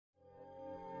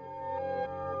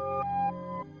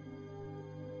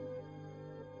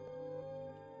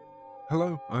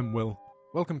Hello, I'm Will.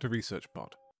 Welcome to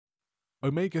ResearchPod.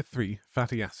 Omega-3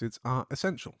 fatty acids are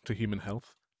essential to human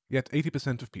health, yet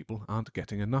 80% of people aren't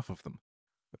getting enough of them.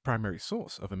 The primary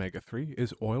source of omega-3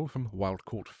 is oil from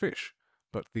wild-caught fish,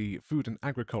 but the Food and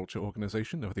Agriculture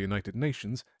Organization of the United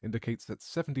Nations indicates that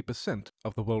 70%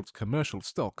 of the world's commercial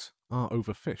stocks are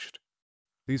overfished.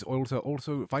 These oils are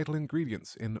also vital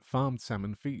ingredients in farmed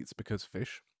salmon feeds because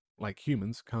fish, like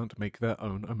humans, can't make their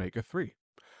own omega-3.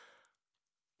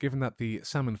 Given that the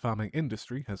salmon farming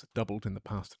industry has doubled in the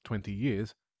past 20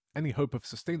 years, any hope of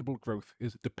sustainable growth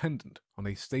is dependent on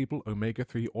a stable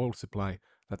omega-3 oil supply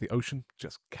that the ocean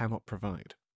just cannot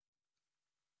provide.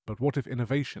 But what if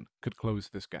innovation could close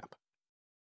this gap?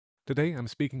 Today I'm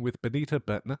speaking with Benita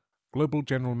Boettner, Global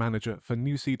General Manager for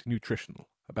Nuseed Nutritional,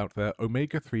 about their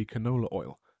omega-3 canola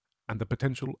oil and the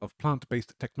potential of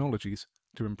plant-based technologies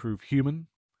to improve human,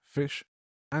 fish,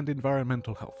 and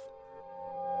environmental health.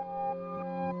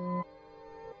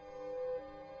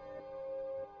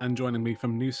 And joining me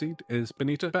from Nuseed is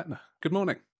Benita Boettner. Good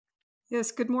morning.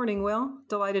 Yes, good morning, Will.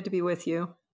 Delighted to be with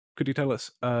you. Could you tell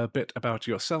us a bit about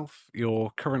yourself,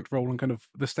 your current role, and kind of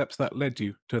the steps that led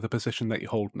you to the position that you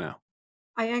hold now?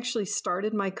 I actually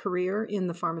started my career in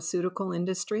the pharmaceutical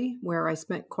industry, where I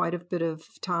spent quite a bit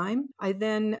of time. I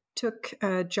then took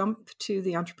a jump to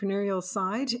the entrepreneurial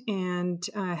side and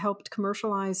helped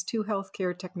commercialize 2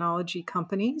 healthcare technology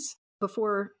companies.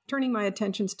 Before turning my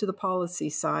attentions to the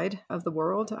policy side of the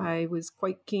world, I was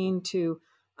quite keen to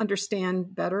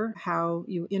understand better how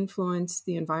you influence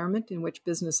the environment in which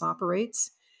business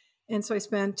operates. And so I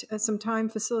spent some time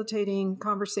facilitating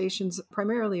conversations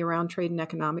primarily around trade and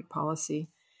economic policy.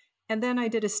 And then I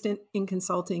did a stint in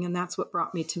consulting, and that's what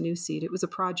brought me to Nuseed. It was a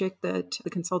project that the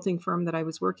consulting firm that I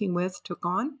was working with took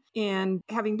on. And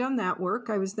having done that work,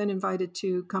 I was then invited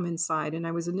to come inside. And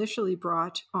I was initially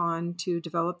brought on to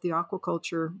develop the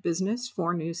aquaculture business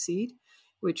for Nuseed,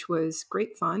 which was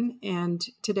great fun. And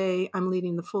today I'm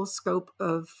leading the full scope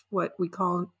of what we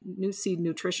call Nuseed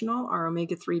Nutritional, our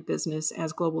omega-3 business,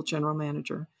 as Global General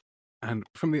Manager. And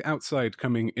from the outside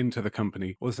coming into the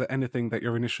company, was there anything that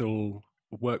your initial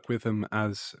work with them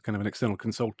as kind of an external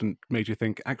consultant made you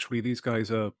think, actually, these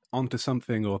guys are onto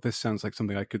something, or this sounds like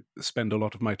something I could spend a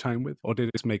lot of my time with? Or did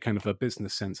it just make kind of a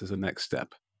business sense as a next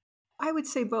step? I would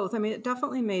say both. I mean, it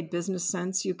definitely made business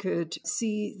sense. You could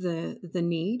see the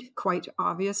need quite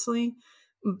obviously.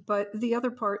 But the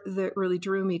other part that really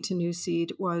drew me to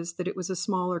Nuseed was that it was a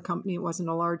smaller company. It wasn't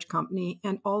a large company.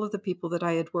 And all of the people that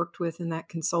I had worked with in that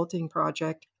consulting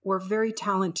project were very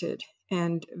talented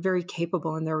and very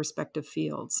capable in their respective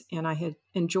fields. And I had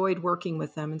enjoyed working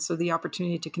with them. And so the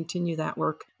opportunity to continue that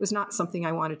work was not something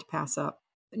I wanted to pass up.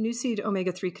 Nuseed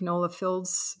Omega-3 canola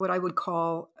fills what I would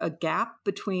call a gap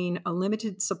between a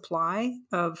limited supply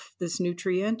of this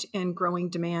nutrient and growing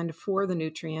demand for the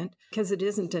nutrient, because it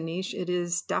isn't a niche. It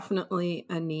is definitely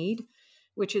a need,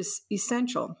 which is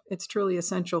essential. It's truly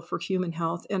essential for human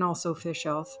health and also fish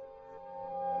health.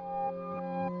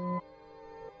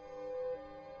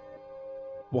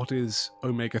 What is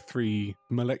omega-3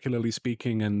 molecularly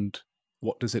speaking, and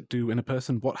what does it do in a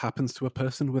person? What happens to a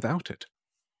person without it?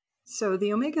 So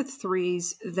the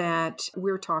omega-3s that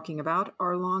we're talking about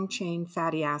are long-chain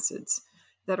fatty acids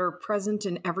that are present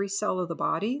in every cell of the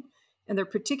body, and they're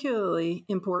particularly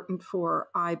important for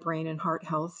eye, brain, and heart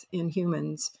health in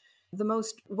humans. The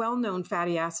most well-known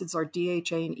fatty acids are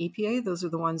DHA and EPA. Those are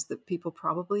the ones that people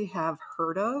probably have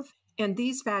heard of. And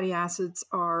these fatty acids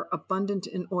are abundant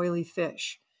in oily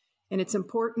fish. And it's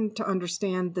important to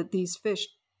understand that these fish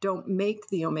don't make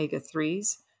the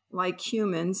omega-3s. Like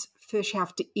humans, fish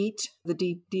have to eat the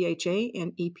DHA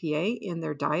and EPA in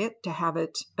their diet to have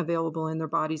it available in their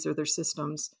bodies or their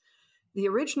systems. The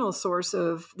original source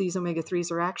of these omega-3s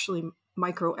are actually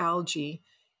microalgae,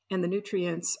 and the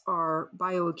nutrients are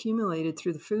bioaccumulated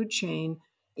through the food chain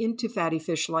into fatty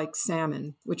fish like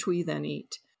salmon, which we then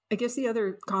eat. I guess the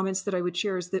other comments that I would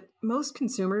share is that most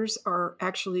consumers are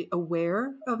actually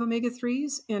aware of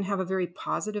omega-3s and have a very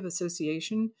positive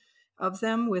association of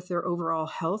them with their overall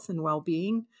health and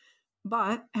well-being.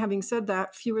 But having said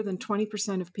that, fewer than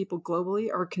 20% of people globally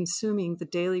are consuming the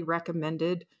daily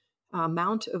recommended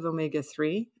amount of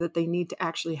omega-3 that they need to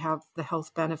actually have the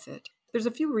health benefit. There's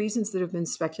a few reasons that have been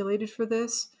speculated for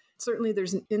this. Certainly,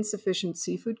 there's an insufficient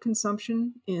seafood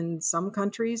consumption in some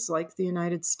countries like the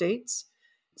United States.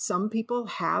 Some people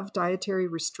have dietary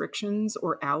restrictions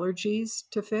or allergies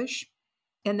to fish.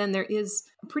 And then there is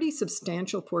a pretty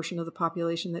substantial portion of the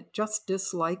population that just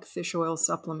dislike fish oil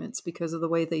supplements because of the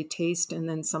way they taste and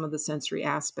then some of the sensory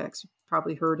aspects. You've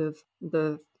probably heard of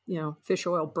the, fish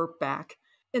oil burp back.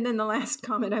 And then the last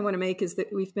comment I want to make is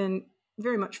that we've been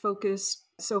very much focused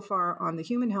so far on the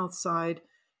human health side,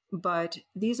 but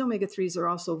these omega-3s are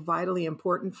also vitally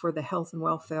important for the health and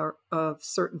welfare of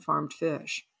certain farmed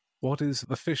fish. What is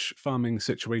the fish farming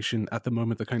situation at the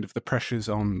moment, the pressures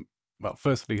on, well,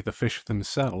 firstly, the fish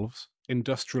themselves,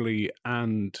 industrially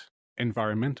and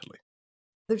environmentally?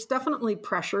 There's definitely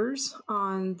pressures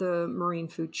on the marine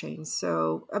food chain.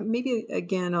 So maybe,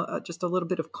 again, just a little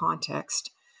bit of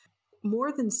context.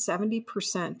 More than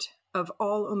 70% of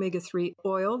all omega-3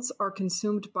 oils are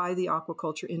consumed by the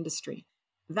aquaculture industry.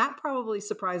 That probably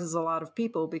surprises a lot of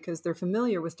people because they're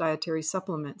familiar with dietary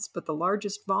supplements, but the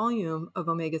largest volume of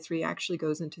omega-3 actually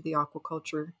goes into the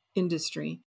aquaculture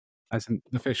industry. As in,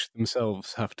 the fish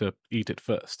themselves have to eat it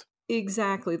first.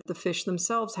 Exactly. The fish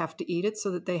themselves have to eat it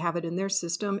so that they have it in their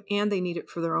system, and they need it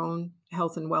for their own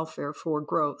health and welfare for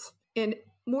growth. And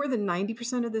more than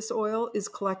 90% of this oil is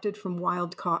collected from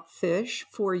wild-caught fish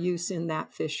for use in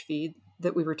that fish feed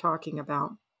that we were talking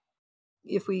about.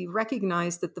 If we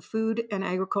recognize that the Food and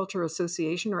Agriculture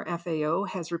Association, or FAO,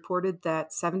 has reported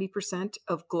that 70%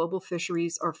 of global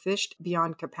fisheries are fished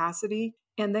beyond capacity,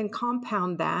 and then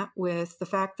compound that with the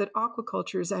fact that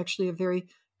aquaculture is actually a very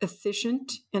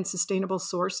efficient and sustainable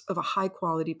source of a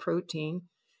high-quality protein,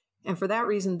 and for that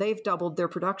reason, they've doubled their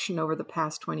production over the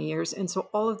past 20 years. And so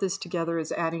all of this together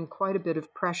is adding quite a bit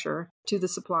of pressure to the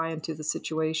supply and to the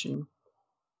situation.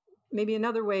 Maybe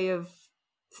another way of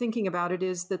thinking about it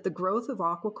is that the growth of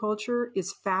aquaculture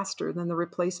is faster than the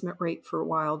replacement rate for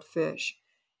wild fish.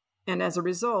 And as a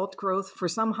result, growth for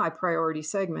some high priority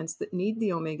segments that need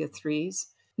the omega-3s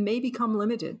may become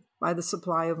limited by the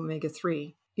supply of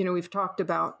omega-3. We've talked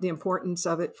about the importance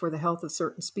of it for the health of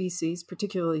certain species,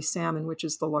 particularly salmon, which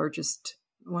is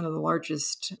one of the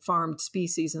largest farmed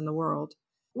species in the world.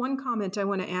 One comment I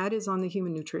want to add is on the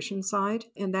human nutrition side,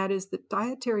 and that is that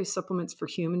dietary supplements for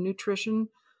human nutrition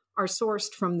are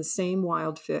sourced from the same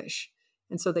wild fish.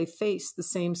 And so they face the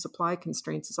same supply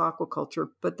constraints as aquaculture.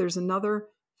 But there's another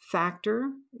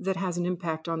factor that has an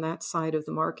impact on that side of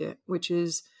the market, which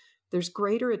is there's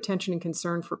greater attention and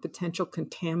concern for potential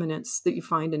contaminants that you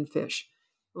find in fish,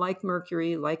 like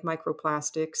mercury, like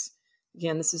microplastics.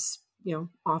 Again, this is,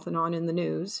 off and on in the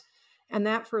news. And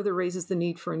that further raises the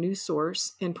need for a new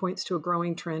source and points to a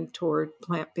growing trend toward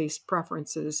plant-based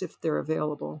preferences if they're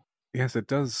available. Yes, it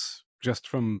does. Just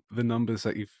from the numbers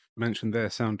that you've mentioned there,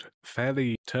 sound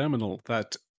fairly terminal,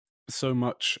 that so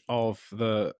much of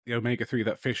the omega-3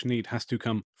 that fish need has to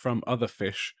come from other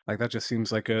fish. Like, that just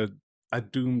seems like a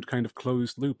doomed kind of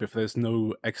closed loop if there's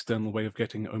no external way of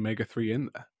getting omega-3 in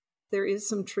there. There is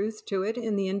some truth to it,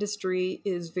 and the industry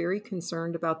is very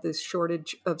concerned about this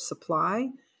shortage of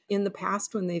supply. In the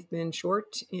past, when they've been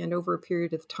short and over a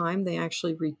period of time, they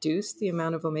actually reduced the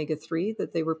amount of omega-3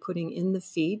 that they were putting in the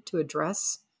feed to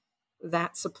address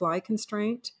that supply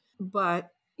constraint. But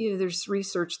there's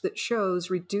research that shows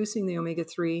reducing the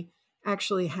omega-3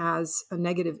 actually has a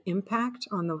negative impact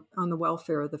on the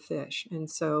welfare of the fish. And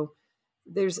so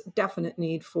there's definite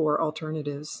need for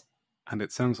alternatives. And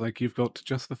it sounds like you've got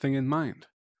just the thing in mind.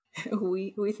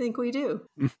 We think we do.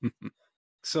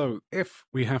 So if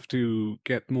we have to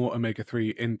get more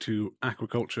omega-3 into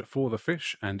aquaculture for the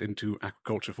fish and into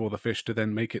aquaculture for the fish to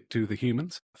then make it to the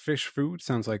humans, fish food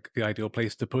sounds like the ideal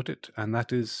place to put it, and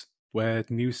that is where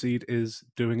Nuseed is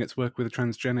doing its work with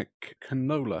transgenic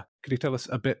canola. Could you tell us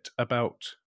a bit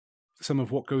about some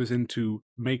of what goes into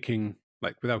making,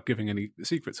 without giving any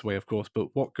secrets away, of course, but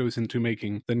what goes into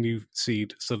making the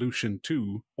Nuseed solution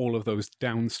to all of those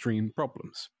downstream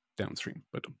problems? Downstream,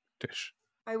 but dish.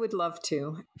 I would love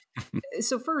to.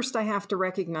 So first, I have to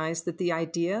recognize that the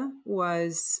idea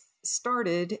was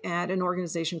started at an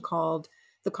organization called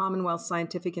the Commonwealth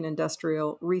Scientific and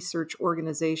Industrial Research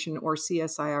Organization, or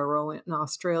CSIRO, in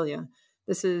Australia.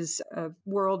 This is a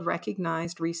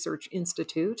world-recognized research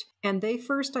institute, and they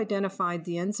first identified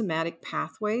the enzymatic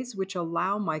pathways which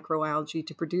allow microalgae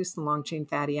to produce the long-chain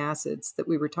fatty acids that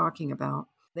we were talking about.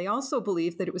 They also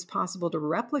believed that it was possible to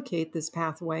replicate this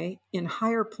pathway in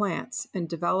higher plants and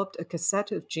developed a cassette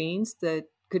of genes that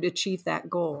could achieve that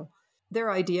goal.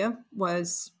 Their idea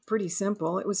was pretty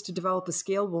simple. It was to develop a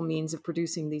scalable means of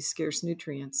producing these scarce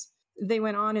nutrients. They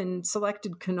went on and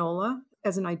selected canola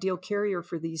as an ideal carrier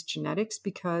for these genetics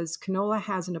because canola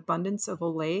has an abundance of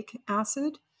oleic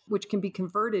acid, which can be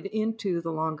converted into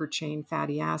the longer chain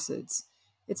fatty acids.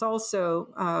 It's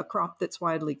also a crop that's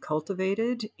widely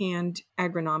cultivated and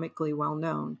agronomically well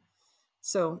known.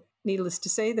 So, needless to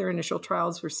say, their initial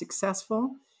trials were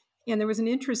successful. And there was an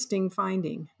interesting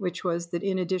finding, which was that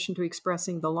in addition to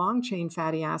expressing the long-chain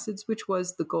fatty acids, which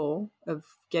was the goal of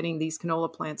getting these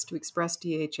canola plants to express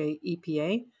DHA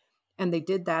EPA, and they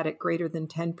did that at greater than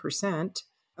 10%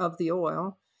 of the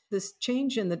oil, This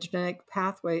change in the genetic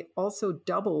pathway also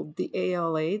doubled the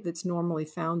ALA that's normally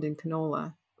found in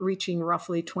canola, reaching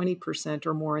roughly 20%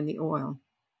 or more in the oil.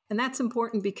 And that's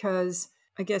important because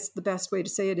I guess the best way to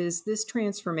say it is this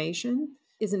transformation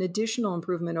is an additional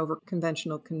improvement over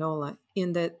conventional canola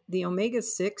in that the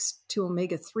omega-6 to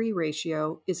omega-3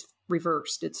 ratio is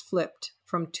reversed. It's flipped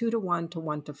from 2-to-1 to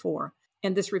 1-to-4.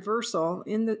 And this reversal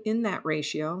in that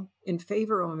ratio in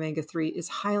favor of omega-3 is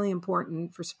highly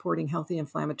important for supporting healthy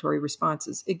inflammatory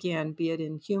responses, again, be it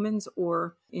in humans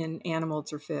or in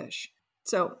animals or fish.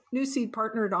 So Nuseed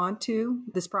partnered onto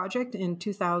this project in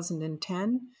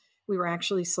 2010. We were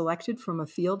actually selected from a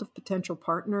field of potential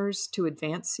partners to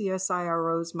advance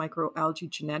CSIRO's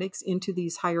microalgae genetics into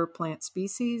these higher plant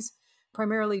species,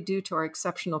 primarily due to our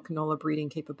exceptional canola breeding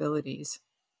capabilities.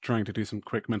 Trying to do some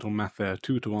quick mental math there,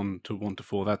 2-to-1 to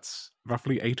 1-to-4, that's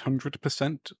roughly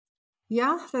 800%.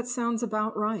 Yeah, that sounds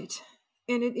about right.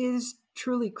 And it is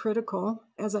truly critical,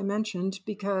 as I mentioned,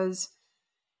 because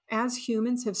as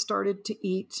humans have started to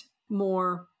eat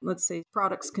more, let's say,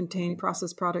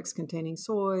 processed products containing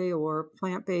soy or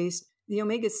plant-based, the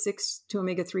omega-6 to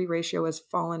omega-3 ratio has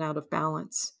fallen out of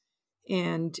balance.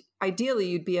 And ideally,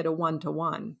 you'd be at a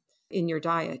 1-to-1 in your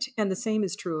diet. And the same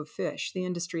is true of fish. The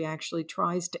industry actually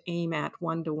tries to aim at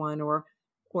 1-to-1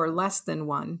 or less than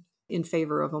 1 in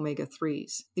favor of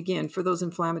omega-3s, again, for those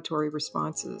inflammatory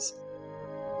responses.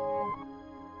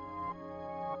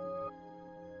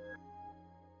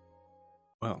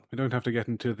 Well, we don't have to get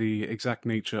into the exact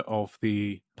nature of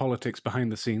the politics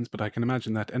behind the scenes, but I can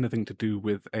imagine that anything to do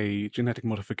with a genetic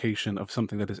modification of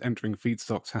something that is entering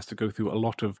feedstocks has to go through a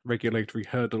lot of regulatory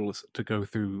hurdles to go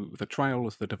through the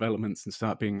trials, the developments, and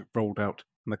start being rolled out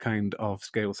on the kind of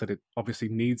scales that it obviously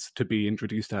needs to be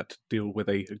introduced at to deal with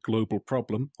a global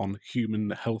problem on human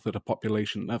health at a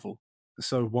population level.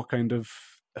 So what kind of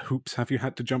hoops have you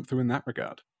had to jump through in that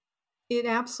regard? It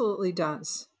absolutely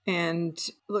does. And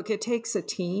look, it takes a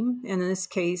team, and in this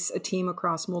case, a team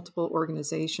across multiple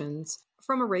organizations.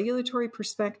 From a regulatory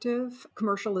perspective,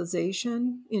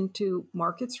 commercialization into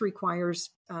markets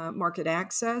requires market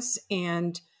access,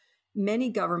 and many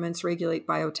governments regulate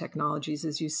biotechnologies,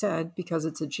 as you said, because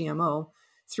it's a GMO,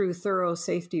 through thorough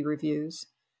safety reviews.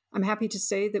 I'm happy to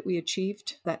say that we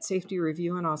achieved that safety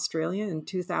review in Australia in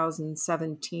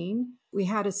 2017. We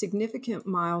had a significant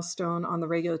milestone on the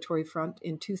regulatory front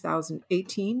in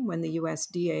 2018 when the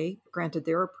USDA granted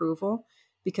their approval,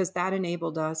 because that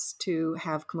enabled us to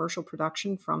have commercial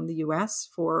production from the US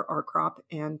for our crop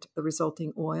and the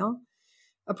resulting oil.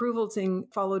 Approvals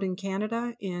followed in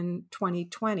Canada in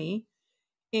 2020.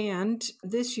 And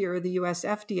this year, the US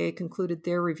FDA concluded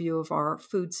their review of our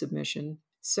food submission.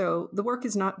 So the work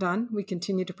is not done. We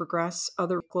continue to progress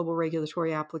other global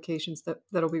regulatory applications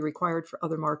that'll be required for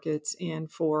other markets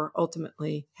and for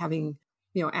ultimately having,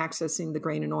 accessing the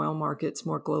grain and oil markets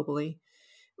more globally.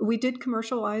 We did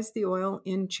commercialize the oil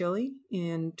in Chile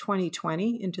in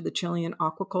 2020 into the Chilean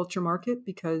aquaculture market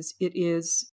because it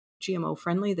is GMO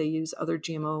friendly. They use other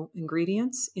GMO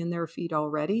ingredients in their feed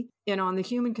already. And on the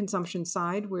human consumption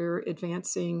side, we're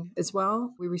advancing as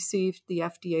well. We received the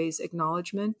FDA's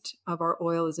acknowledgement of our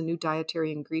oil as a new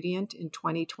dietary ingredient in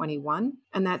 2021.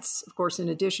 And that's, of course, in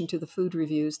addition to the food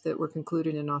reviews that were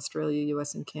concluded in Australia,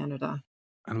 US, and Canada.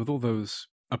 And with all those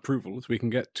approvals, we can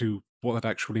get to what that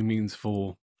actually means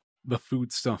for the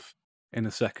food stuff in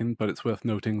a second, but it's worth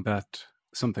noting that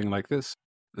something like this,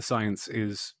 the science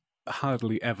is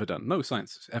hardly ever done. No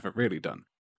science is ever really done.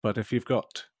 But if you've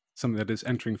got something that is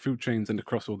entering food chains and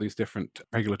across all these different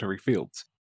regulatory fields,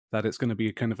 that it's going to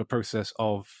be kind of a process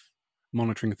of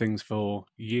monitoring things for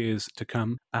years to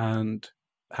come. And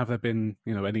have there been,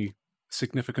 any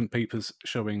significant papers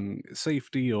showing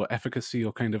safety or efficacy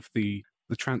or kind of the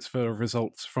transfer of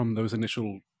results from those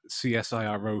initial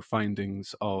CSIRO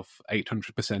findings of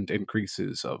 800%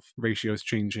 increases of ratios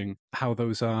changing, how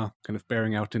those are kind of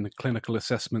bearing out in the clinical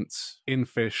assessments in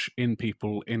fish, in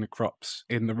people, in crops,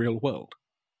 in the real world?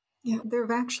 Yeah, there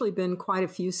have actually been quite a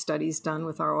few studies done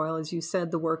with our oil. As you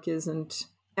said, the work isn't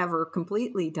ever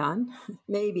completely done,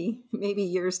 maybe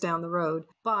years down the road.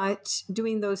 But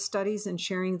doing those studies and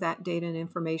sharing that data and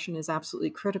information is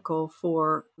absolutely critical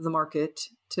for the market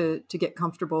to get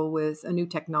comfortable with a new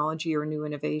technology or new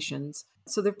innovations.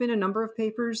 So there have been a number of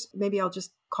papers. Maybe I'll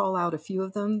just call out a few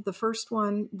of them. The first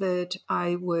one that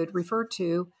I would refer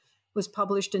to was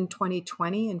published in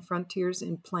 2020 in Frontiers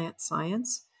in Plant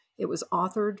Science. It was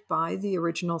authored by the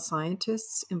original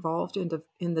scientists involved in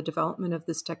the development of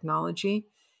this technology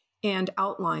and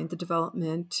outlined the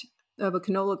development of a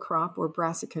canola crop, or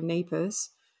Brassica napus,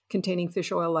 containing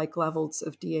fish oil-like levels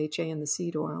of DHA in the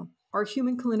seed oil. Our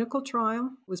human clinical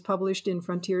trial was published in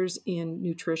Frontiers in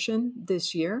Nutrition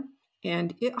this year,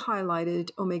 and it highlighted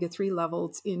omega-3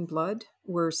 levels in blood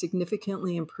were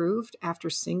significantly improved after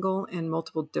single and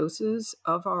multiple doses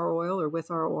of our oil or with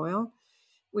our oil,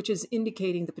 which is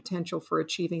indicating the potential for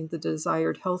achieving the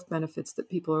desired health benefits that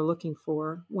people are looking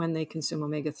for when they consume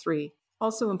omega-3.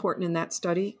 Also important in that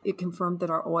study, it confirmed that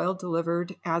our oil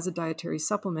delivered as a dietary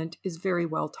supplement is very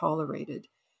well tolerated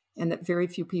and that very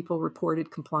few people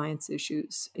reported compliance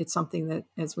issues. It's something that,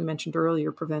 as we mentioned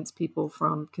earlier, prevents people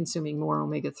from consuming more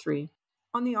omega-3.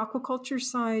 On the aquaculture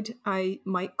side, I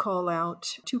might call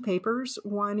out two papers.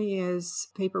 One is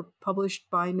a paper published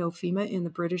by NOFEMA in the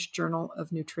British Journal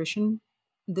of Nutrition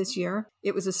this year.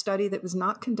 It was a study that was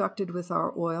not conducted with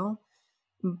our oil,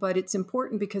 but it's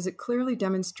important because it clearly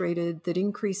demonstrated that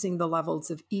increasing the levels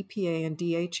of EPA and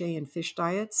DHA in fish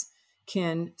diets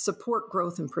can support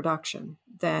growth and production,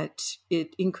 that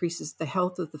it increases the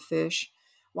health of the fish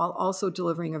while also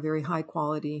delivering a very high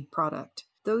quality product.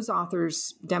 Those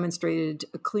authors demonstrated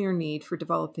a clear need for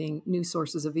developing new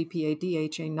sources of EPA,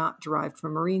 DHA not derived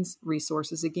from marine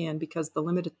resources, again, because the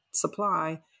limited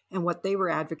supply and what they were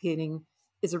advocating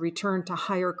is a return to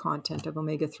higher content of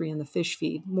omega-3 in the fish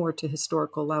feed, more to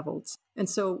historical levels. And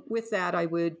so with that,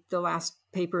 the last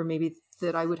paper maybe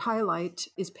that I would highlight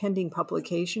is pending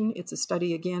publication. It's a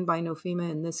study, again, by NOFEMA,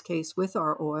 in this case with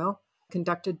our oil,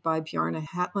 conducted by Bjarne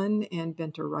Hatlen and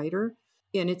Bente Reiter.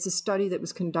 And it's a study that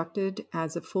was conducted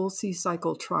as a full sea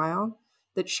cycle trial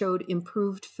that showed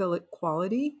improved fillet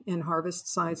quality in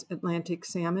harvest-size Atlantic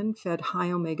salmon fed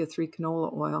high omega-3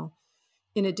 canola oil,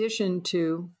 in addition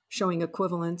to showing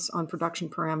equivalence on production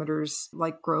parameters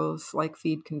like growth, like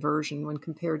feed conversion when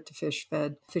compared to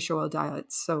fish-fed fish oil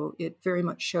diets. So it very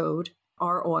much showed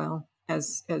our oil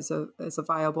as a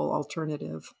viable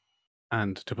alternative.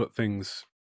 And to put things,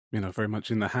 very much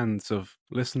in the hands of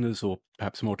listeners, or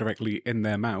perhaps more directly in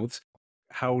their mouths,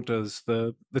 how does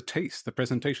the taste, the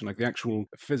presentation, like the actual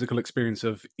physical experience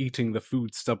of eating the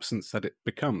food substance that it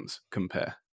becomes,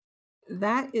 compare?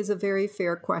 That is a very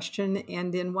fair question,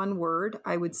 and in one word,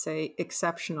 I would say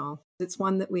exceptional. It's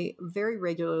one that we very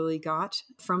regularly got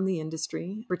from the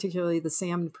industry, particularly the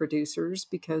salmon producers,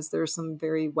 because there are some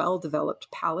very well-developed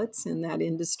palates in that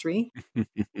industry.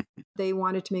 They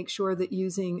wanted to make sure that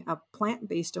using a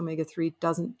plant-based omega-3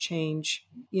 doesn't change,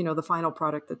 the final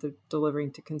product that they're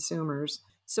delivering to consumers.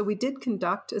 So we did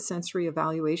conduct a sensory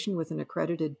evaluation with an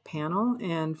accredited panel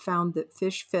and found that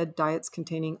fish-fed diets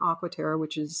containing Aquaterra,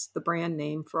 which is the brand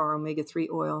name for our omega-3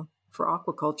 oil for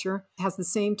aquaculture, has the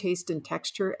same taste and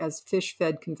texture as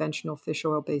fish-fed conventional fish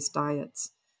oil-based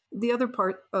diets. The other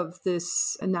part of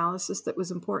this analysis that was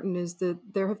important is that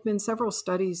there have been several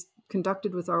studies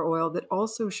conducted with our oil that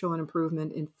also show an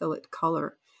improvement in fillet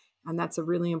color. And that's a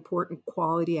really important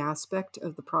quality aspect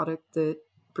of the product that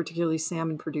particularly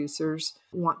salmon producers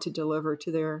want to deliver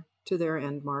to their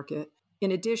end market.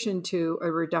 In addition to a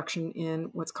reduction in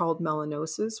what's called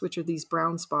melanosis, which are these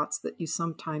brown spots that you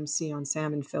sometimes see on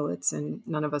salmon fillets and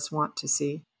none of us want to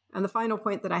see. And the final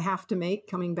point that I have to make,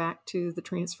 coming back to the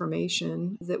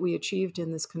transformation that we achieved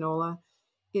in this canola,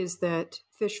 is that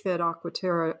fish-fed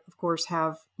Aquaterra, of course,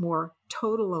 have more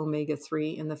total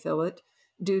omega-3 in the fillet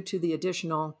due to the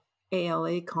additional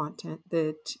ALA content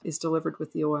that is delivered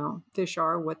with the oil. Fish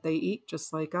are what they eat,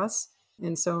 just like us.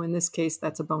 And so in this case,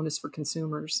 that's a bonus for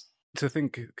consumers. To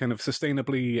think kind of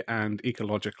sustainably and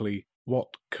ecologically, what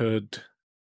could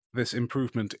this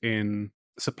improvement in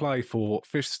supply for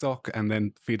fish stock and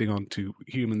then feeding on to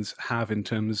humans have in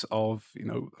terms of,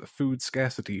 food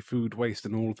scarcity, food waste,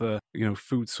 and all the,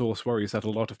 food source worries that a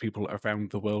lot of people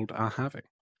around the world are having?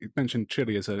 You mentioned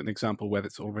Chile as an example where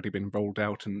it's already been rolled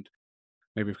out, and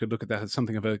maybe we could look at that as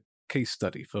something of a case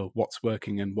study for what's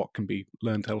working and what can be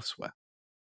learned elsewhere.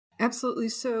 Absolutely.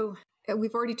 So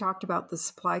we've already talked about the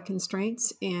supply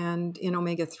constraints and in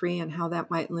omega-3 and how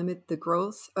that might limit the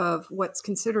growth of what's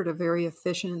considered a very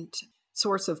efficient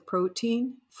source of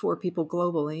protein for people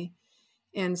globally.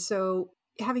 And so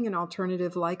having an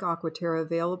alternative like Aquaterra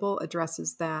available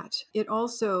addresses that. It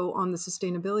also, on the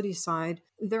sustainability side,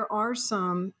 there are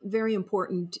some very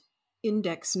important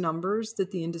index numbers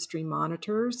that the industry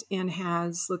monitors and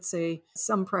has, let's say,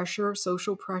 some pressure,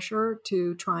 social pressure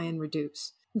to try and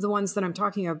reduce. The ones that I'm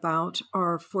talking about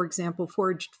are, for example,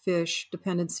 foraged fish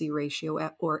dependency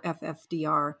ratio, or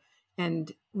FFDR,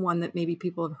 and one that maybe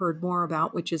people have heard more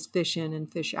about, which is fish in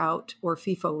and fish out, or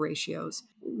FIFO ratios.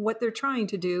 What they're trying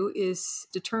to do is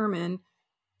determine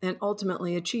and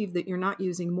ultimately achieve that you're not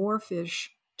using more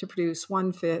fish to produce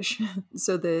one fish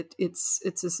so that it's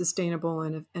a sustainable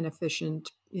and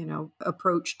efficient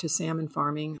approach to salmon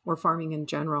farming or farming in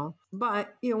general.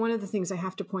 But, one of the things I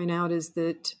have to point out is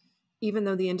that even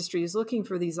though the industry is looking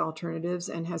for these alternatives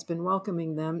and has been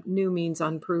welcoming them, new means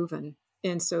unproven.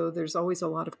 And so there's always a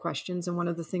lot of questions. And one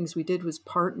of the things we did was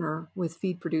partner with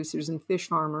feed producers and fish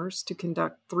farmers to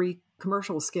conduct 3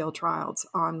 commercial scale trials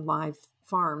on live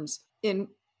farms. And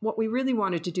what we really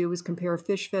wanted to do was compare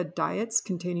fish-fed diets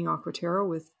containing Aquaterra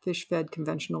with fish-fed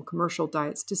conventional commercial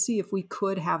diets to see if we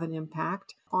could have an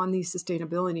impact on these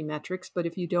sustainability metrics. But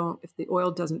if the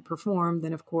oil doesn't perform,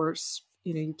 then of course,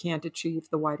 you can't achieve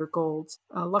the wider goals.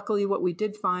 Luckily, what we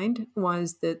did find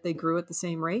was that they grew at the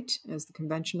same rate as the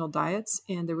conventional diets.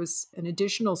 And there was an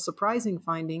additional surprising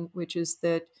finding, which is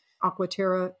that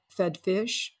Aquaterra-fed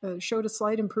fish showed a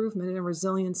slight improvement in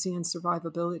resiliency and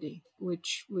survivability,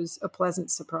 which was a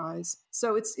pleasant surprise.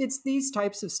 So it's these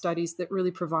types of studies that really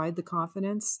provide the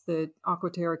confidence that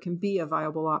Aquaterra can be a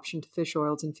viable option to fish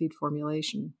oils and feed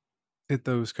formulation. Did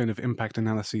those kind of impact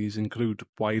analyses include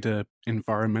wider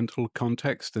environmental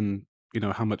context and,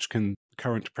 how much can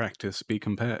current practice be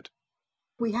compared?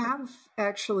 We have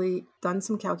actually done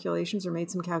some calculations or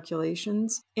made some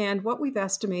calculations. And what we've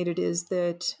estimated is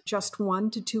that just 1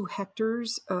 to 2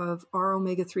 hectares of our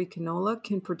omega-3 canola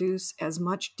can produce as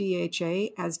much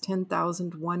DHA as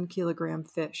 10,000 1 kilogram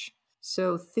fish.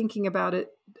 So thinking about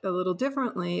it a little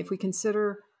differently, if we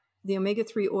consider the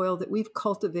omega-3 oil that we've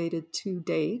cultivated to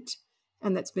date,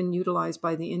 and that's been utilized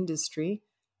by the industry,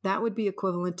 that would be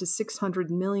equivalent to 600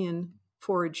 million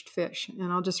foraged fish.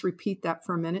 And I'll just repeat that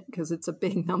for a minute because it's a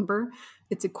big number.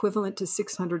 It's equivalent to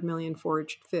 600 million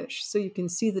foraged fish. So you can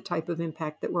see the type of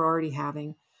impact that we're already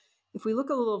having. If we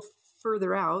look a little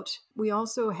further out, we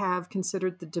also have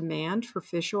considered the demand for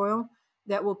fish oil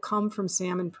that will come from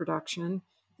salmon production.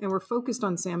 And we're focused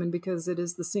on salmon because it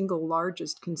is the single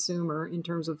largest consumer in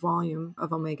terms of volume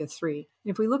of omega-3.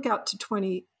 If we look out to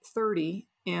 2030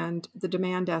 and the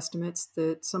demand estimates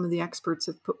that some of the experts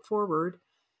have put forward,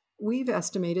 we've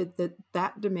estimated that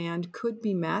that demand could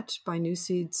be met by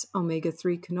Nuseed's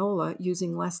omega-3 canola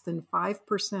using less than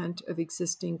 5% of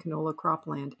existing canola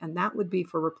cropland. And that would be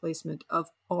for replacement of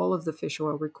all of the fish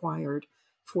oil required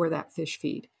for that fish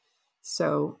feed.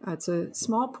 So it's a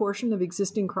small portion of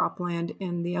existing cropland.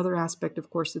 And the other aspect,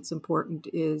 of course, that's important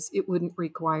is it wouldn't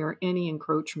require any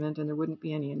encroachment, and there wouldn't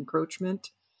be any encroachment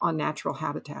on natural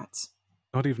habitats.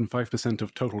 Not even 5%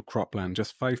 of total cropland,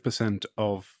 just 5%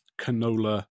 of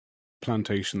canola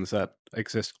plantations that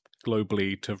exist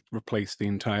globally to replace the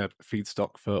entire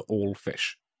feedstock for all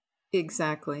fish.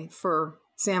 Exactly. For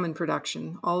salmon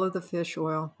production, all of the fish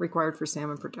oil required for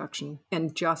salmon production,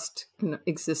 and just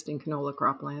existing canola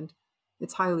cropland.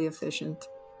 It's highly efficient.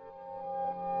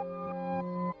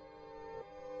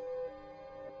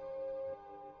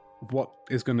 What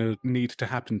is going to need to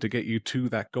happen to get you to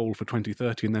that goal for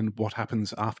 2030, and then what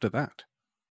happens after that?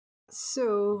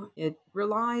 So it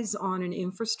relies on an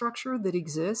infrastructure that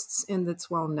exists and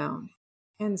that's well known.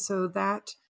 And so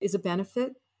that is a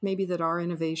benefit maybe that our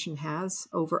innovation has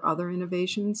over other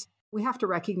innovations. We have to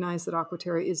recognize that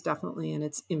Aquaterra is definitely in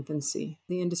its infancy.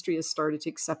 The industry has started to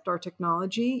accept our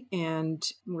technology, and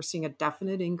we're seeing a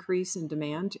definite increase in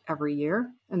demand every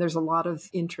year, and there's a lot of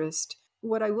interest.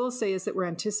 What I will say is that we're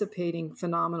anticipating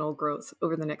phenomenal growth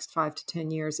over the next 5 to 10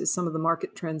 years as some of the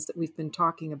market trends that we've been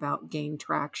talking about gain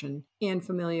traction and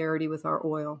familiarity with our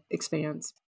oil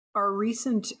expands. Our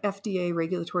recent FDA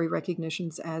regulatory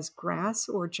recognitions as GRAS,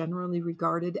 or generally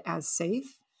regarded as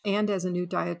safe, and as a new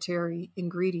dietary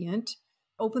ingredient,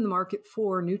 open the market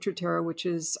for Nutriterra, which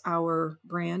is our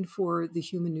brand for the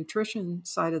human nutrition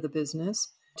side of the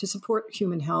business, to support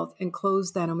human health and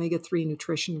close that omega-3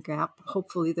 nutrition gap,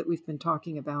 hopefully, that we've been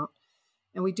talking about.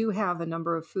 And we do have a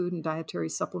number of food and dietary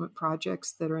supplement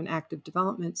projects that are in active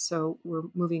development, so we're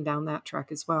moving down that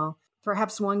track as well.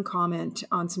 Perhaps one comment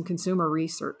on some consumer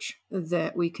research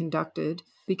that we conducted,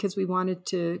 because we wanted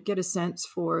to get a sense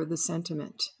for the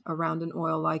sentiment around an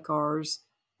oil like ours,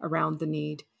 around the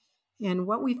need. And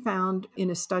what we found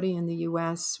in a study in the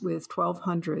US with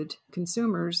 1,200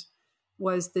 consumers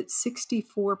was that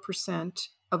 64%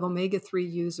 of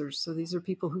omega-3 users, so these are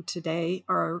people who today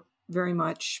are very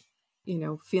much,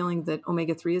 feeling that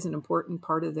omega-3 is an important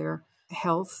part of their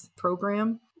health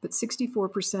program, but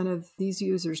 64% of these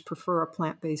users prefer a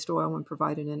plant-based oil when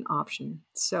provided an option.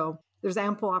 So there's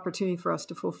ample opportunity for us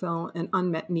to fulfill an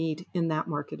unmet need in that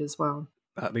market as well.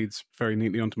 That leads very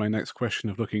neatly onto my next question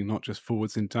of looking not just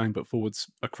forwards in time, but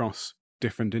forwards across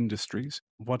different industries.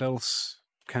 What else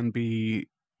can be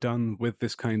done with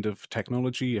this kind of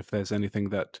technology? If there's anything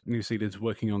that Nuseed is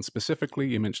working on specifically,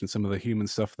 you mentioned some of the human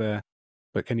stuff there,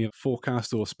 but can you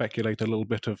forecast or speculate a little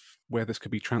bit of where this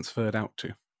could be transferred out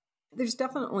to? There's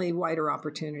definitely wider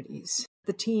opportunities.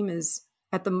 The team is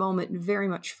at the moment very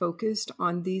much focused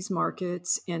on these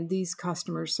markets and these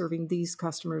customers, serving these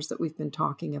customers that we've been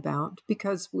talking about,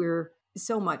 because we're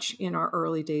so much in our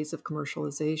early days of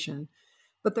commercialization.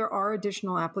 But there are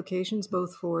additional applications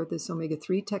both for this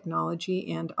omega-3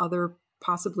 technology and other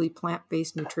possibly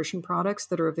plant-based nutrition products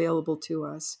that are available to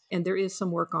us. And there is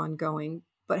some work ongoing.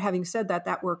 But having said that,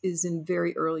 that work is in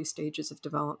very early stages of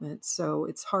development. So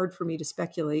it's hard for me to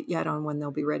speculate yet on when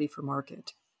they'll be ready for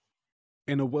market.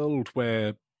 In a world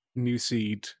where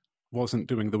Nuseed wasn't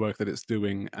doing the work that it's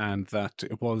doing, and that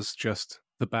it was just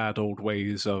the bad old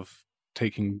ways of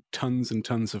taking tons and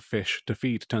tons of fish to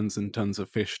feed tons and tons of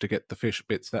fish to get the fish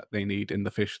bits that they need in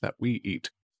the fish that we eat,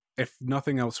 if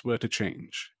nothing else were to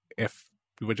change, if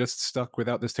we were just stuck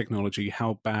without this technology,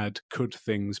 how bad could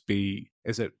things be?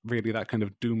 Is it really that kind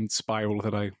of doomed spiral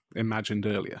that I imagined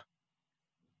earlier?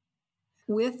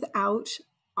 Without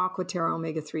Aquaterra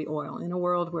omega-3 oil, in a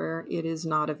world where it is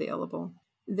not available,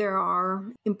 there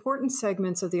are important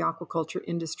segments of the aquaculture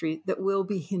industry that will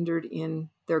be hindered in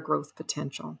their growth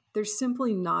potential. There's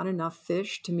simply not enough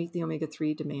fish to meet the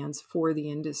omega-3 demands for the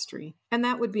industry. And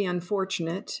that would be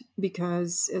unfortunate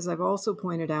because, as I've also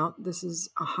pointed out, this is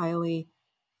a highly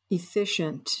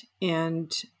efficient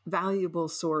and valuable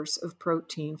source of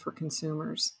protein for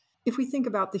consumers. If we think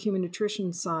about the human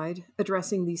nutrition side,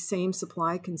 addressing these same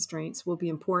supply constraints will be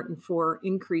important for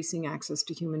increasing access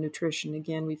to human nutrition.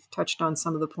 Again, we've touched on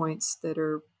some of the points that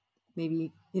are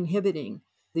maybe inhibiting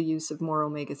the use of more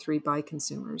omega-3 by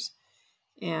consumers.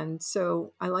 And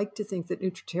so I like to think that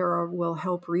Nutriterra will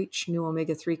help reach new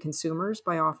omega-3 consumers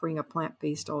by offering a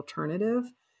plant-based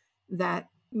alternative that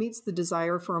meets the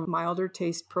desire for a milder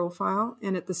taste profile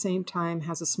and at the same time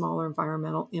has a smaller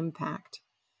environmental impact.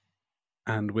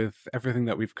 And with everything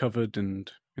that we've covered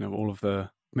and, all of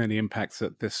the many impacts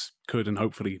that this could and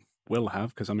hopefully will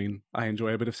have, because I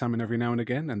enjoy a bit of salmon every now and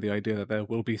again, and the idea that there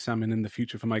will be salmon in the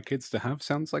future for my kids to have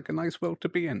sounds like a nice world to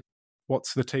be in.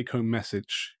 What's the take-home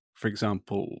message? For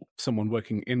example, someone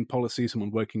working in policy,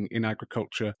 someone working in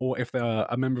agriculture, or if they're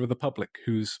a member of the public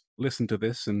who's listened to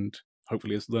this and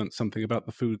hopefully has learned something about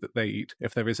the food that they eat,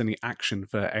 if there is any action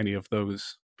for any of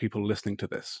those people listening to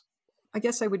this. I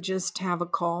guess I would just have a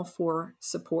call for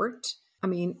support.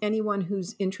 Anyone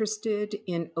who's interested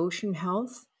in ocean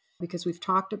health, because we've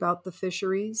talked about the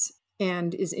fisheries,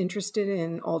 and is interested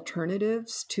in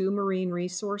alternatives to marine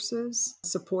resources,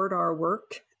 support our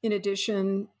work. In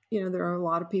addition, there are a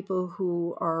lot of people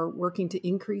who are working to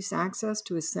increase access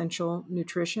to essential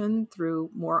nutrition through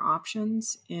more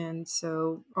options. And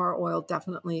so our oil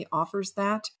definitely offers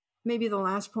that. Maybe the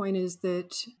last point is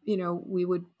that, we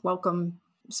would welcome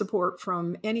support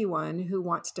from anyone who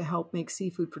wants to help make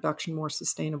seafood production more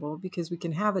sustainable, because we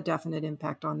can have a definite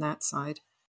impact on that side.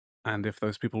 And if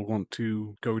those people want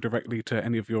to go directly to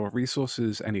any of your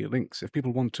resources, any links, if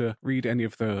people want to read any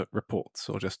of the reports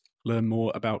or just learn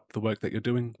more about the work that you're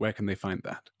doing, where can they find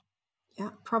that?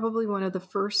 Yeah, probably one of the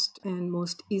first and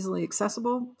most easily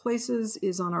accessible places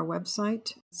is on our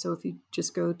website. So if you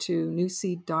just go to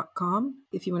nuseed.com,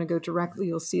 if you want to go directly,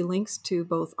 you'll see links to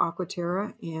both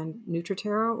Aquaterra and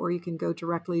Nutriterra, or you can go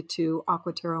directly to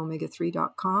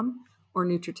aquaterraomega3.com or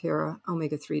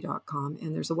nutriterraomega3.com,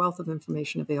 and there's a wealth of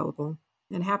information available.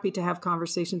 And happy to have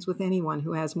conversations with anyone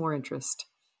who has more interest.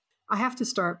 I have to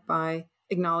start by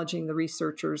acknowledging the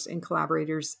researchers and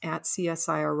collaborators at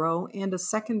CSIRO and a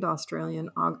second Australian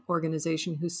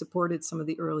organization who supported some of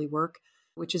the early work,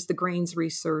 which is the Grains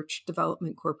Research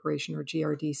Development Corporation, or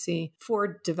GRDC,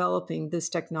 for developing this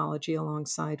technology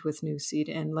alongside with Nuseed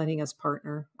and letting us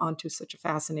partner onto such a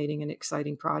fascinating and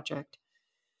exciting project.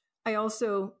 I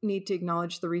also need to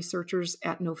acknowledge the researchers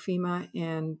at NOFEMA,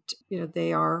 and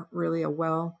they are really a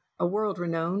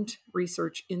world-renowned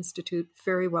research institute,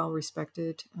 very well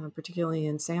respected, particularly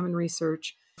in salmon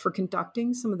research, for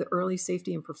conducting some of the early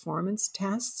safety and performance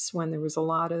tests when there was a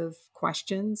lot of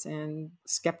questions and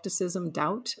skepticism,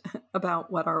 doubt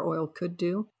about what our oil could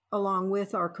do, along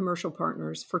with our commercial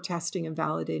partners for testing and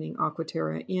validating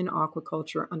Aquaterra in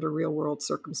aquaculture under real-world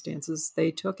circumstances.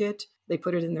 They took it, they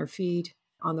put it in their feed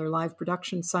on their live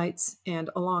production sites,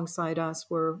 and alongside us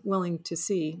were willing to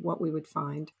see what we would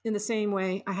find. In the same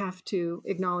way, I have to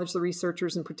acknowledge the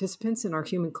researchers and participants in our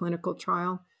human clinical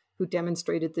trial who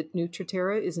demonstrated that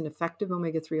Nutriterra is an effective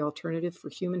omega-3 alternative for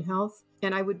human health.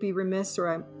 And I would be remiss,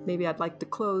 or maybe I'd like to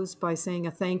close by saying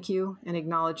a thank you and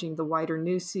acknowledging the wider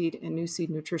Nuseed and Nuseed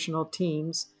Nutritional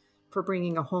teams for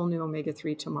bringing a whole new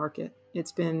omega-3 to market.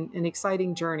 It's been an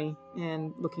exciting journey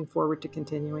and looking forward to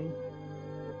continuing.